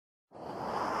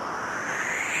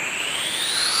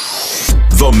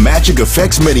The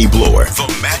MagicFX Mini Blower. The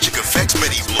MagicFX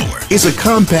Mini Blower is a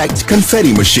compact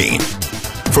confetti machine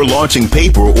for launching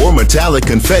paper or metallic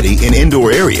confetti in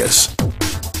indoor areas.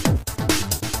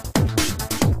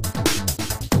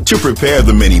 To prepare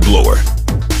the mini blower,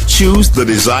 choose the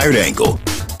desired angle,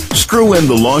 screw in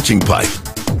the launching pipe,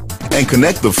 and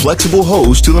connect the flexible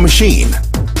hose to the machine.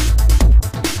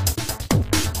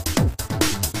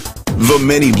 The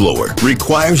mini blower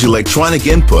requires electronic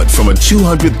input from a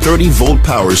 230-volt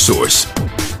power source.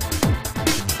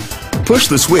 Push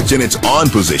the switch in its on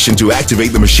position to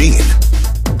activate the machine.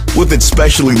 With its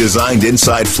specially designed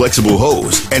inside flexible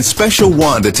hose and special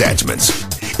wand attachments,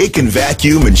 it can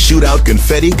vacuum and shoot out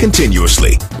confetti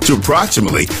continuously to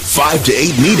approximately 5 to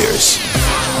 8 meters.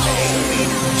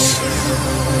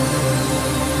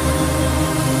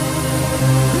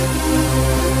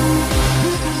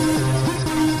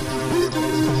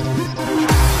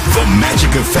 The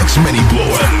MagicFX Mini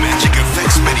Blower. The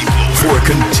MagicFX Mini Blower for a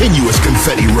continuous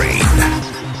confetti rain.